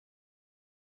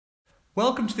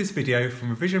Welcome to this video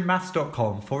from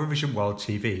revisionmaths.com for Revision World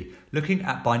TV, looking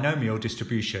at binomial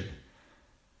distribution.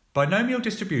 Binomial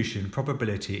distribution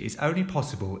probability is only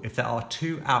possible if there are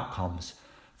two outcomes.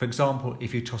 For example,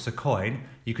 if you toss a coin,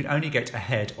 you can only get a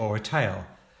head or a tail.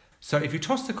 So if you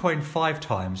toss the coin 5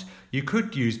 times, you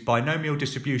could use binomial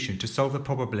distribution to solve the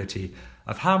probability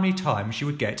of how many times you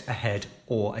would get a head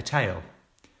or a tail.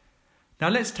 Now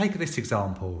let's take this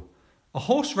example. A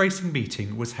horse racing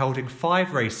meeting was held in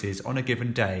 5 races on a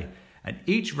given day, and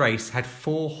each race had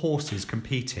 4 horses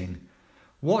competing.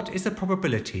 What is the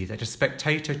probability that a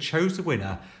spectator chose the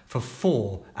winner for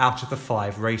 4 out of the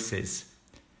 5 races?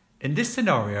 In this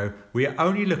scenario, we are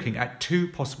only looking at 2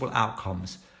 possible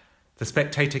outcomes. The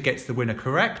spectator gets the winner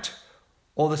correct,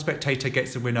 or the spectator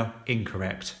gets the winner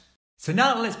incorrect. So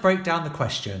now let's break down the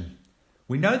question.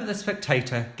 We know that the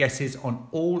spectator guesses on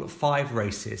all 5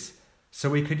 races, so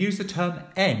we can use the term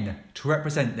n to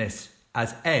represent this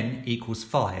as n equals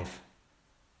 5.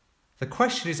 The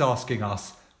question is asking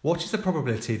us, what is the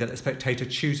probability that the spectator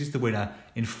chooses the winner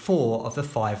in 4 of the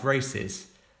 5 races?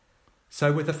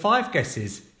 So with the 5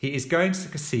 guesses, he is going to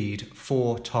succeed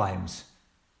 4 times.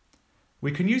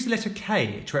 We can use the letter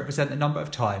k to represent the number of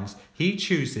times he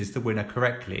chooses the winner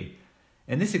correctly.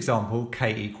 In this example,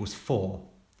 k equals 4.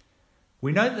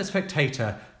 We know that the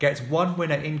spectator gets 1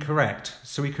 winner incorrect,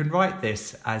 so we can write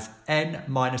this as n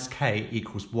minus k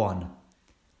equals 1.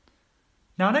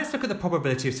 Now let's look at the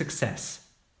probability of success.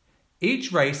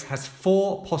 Each race has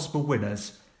 4 possible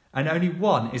winners, and only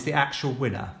 1 is the actual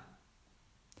winner.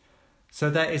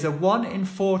 So there is a 1 in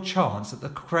 4 chance that the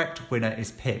correct winner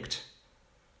is picked.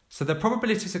 So the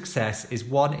probability of success is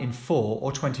 1 in 4,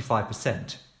 or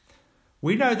 25%.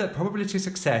 We know that probability of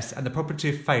success and the probability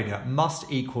of failure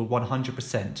must equal 100%.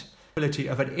 The probability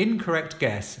of an incorrect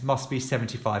guess must be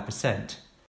 75%.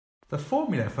 The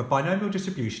formula for binomial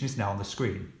distribution is now on the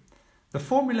screen. The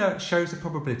formula shows the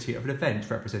probability of an event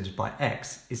represented by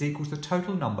x is equal to the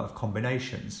total number of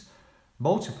combinations,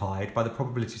 multiplied by the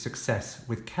probability of success,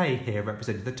 with k here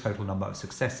representing the total number of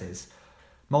successes,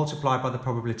 multiplied by the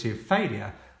probability of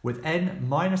failure, with n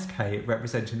minus k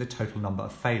representing the total number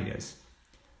of failures.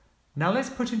 Now let's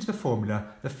put into the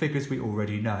formula the figures we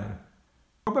already know.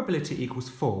 Probability equals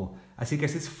 4, as he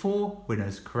guesses 4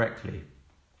 winners correctly.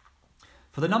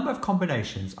 For the number of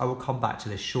combinations, I will come back to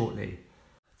this shortly.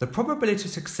 The probability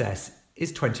of success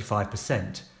is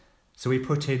 25%, so we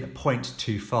put in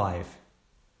 0.25.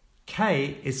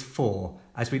 K is 4,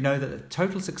 as we know that the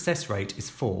total success rate is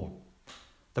 4.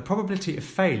 The probability of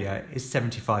failure is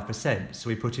 75%, so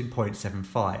we put in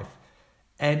 0.75.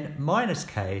 n minus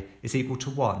k is equal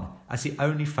to 1, as he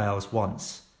only fails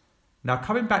once. Now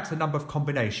coming back to the number of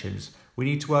combinations, we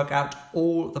need to work out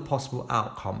all the possible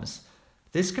outcomes.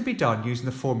 This can be done using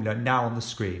the formula now on the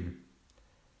screen.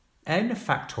 N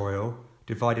factorial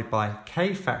divided by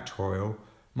k factorial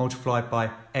multiplied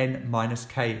by n minus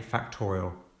k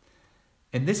factorial.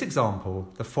 In this example,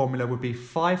 the formula would be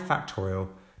 5 factorial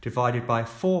divided by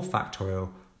 4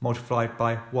 factorial multiplied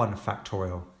by 1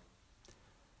 factorial.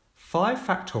 5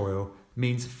 factorial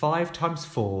means 5 times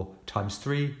 4 times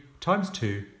 3 times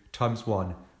 2 times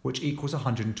 1, which equals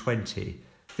 120.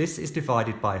 This is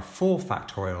divided by 4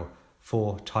 factorial,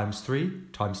 4 times 3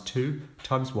 times 2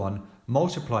 times 1,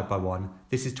 multiplied by 1,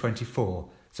 this is 24.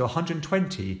 So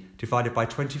 120 divided by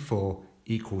 24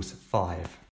 equals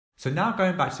 5. So now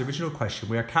going back to the original question,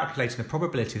 we are calculating the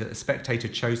probability that the spectator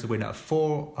chose the winner of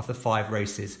 4 of the 5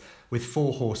 races, with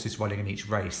 4 horses running in each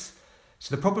race.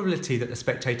 So the probability that the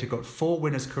spectator got 4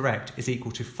 winners correct is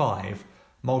equal to 5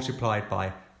 multiplied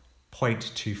by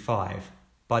 0.25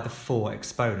 by the 4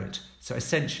 exponent. So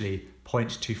essentially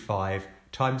 0.25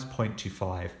 times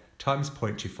 0.25 times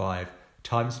 0.25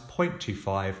 times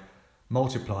 0.25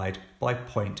 multiplied by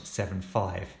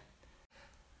 0.75.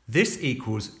 This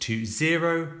equals to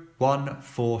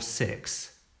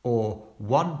 0.146 or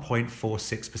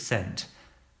 1.46%.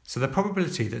 So the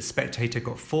probability that the spectator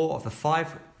got 4 of the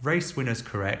 5 race winners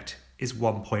correct is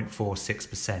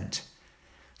 1.46%.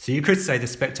 So you could say the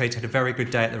spectator had a very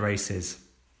good day at the races.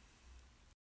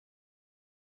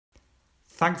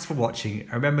 Thanks for watching,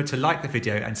 and remember to like the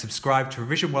video and subscribe to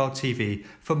Revision World TV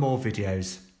for more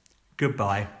videos.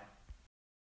 Goodbye.